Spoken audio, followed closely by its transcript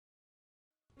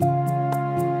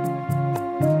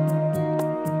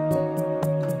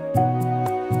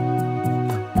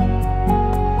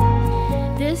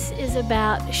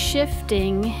about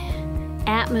shifting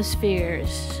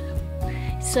atmospheres.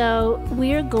 So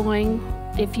we're going,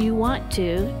 if you want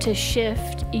to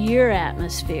shift your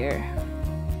atmosphere.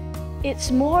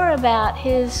 It's more about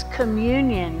His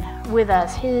communion with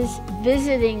us, His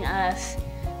visiting us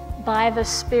by the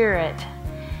Spirit,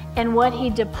 and what He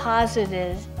deposits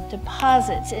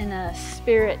in us,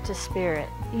 spirit to spirit.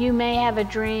 You may have a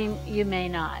dream, you may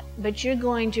not, but you're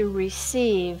going to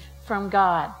receive from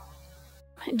God.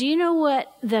 Do you know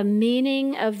what the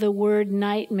meaning of the word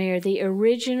nightmare, the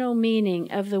original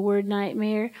meaning of the word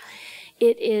nightmare?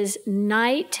 It is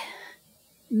night-mare.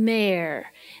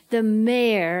 The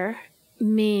mare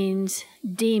means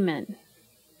demon.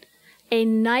 A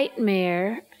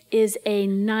nightmare is a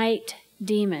night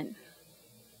demon.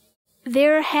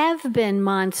 There have been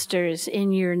monsters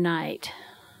in your night.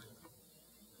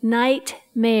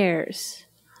 Nightmares.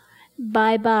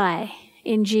 Bye-bye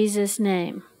in Jesus'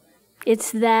 name.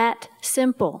 It's that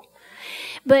simple.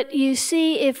 But you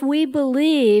see, if we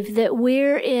believe that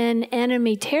we're in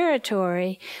enemy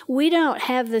territory, we don't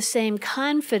have the same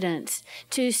confidence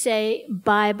to say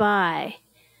bye-bye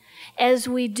as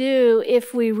we do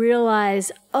if we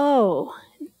realize, oh,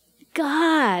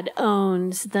 God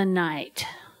owns the night.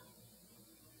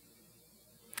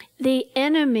 The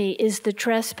enemy is the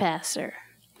trespasser.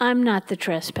 I'm not the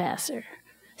trespasser.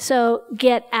 So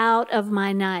get out of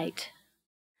my night,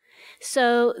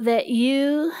 so that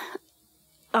you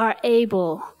are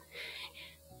able,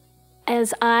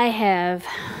 as I have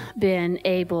been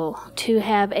able, to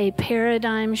have a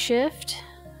paradigm shift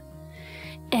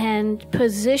and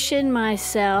position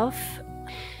myself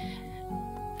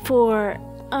for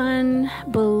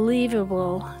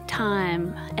unbelievable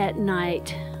time at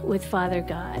night with Father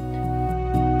God.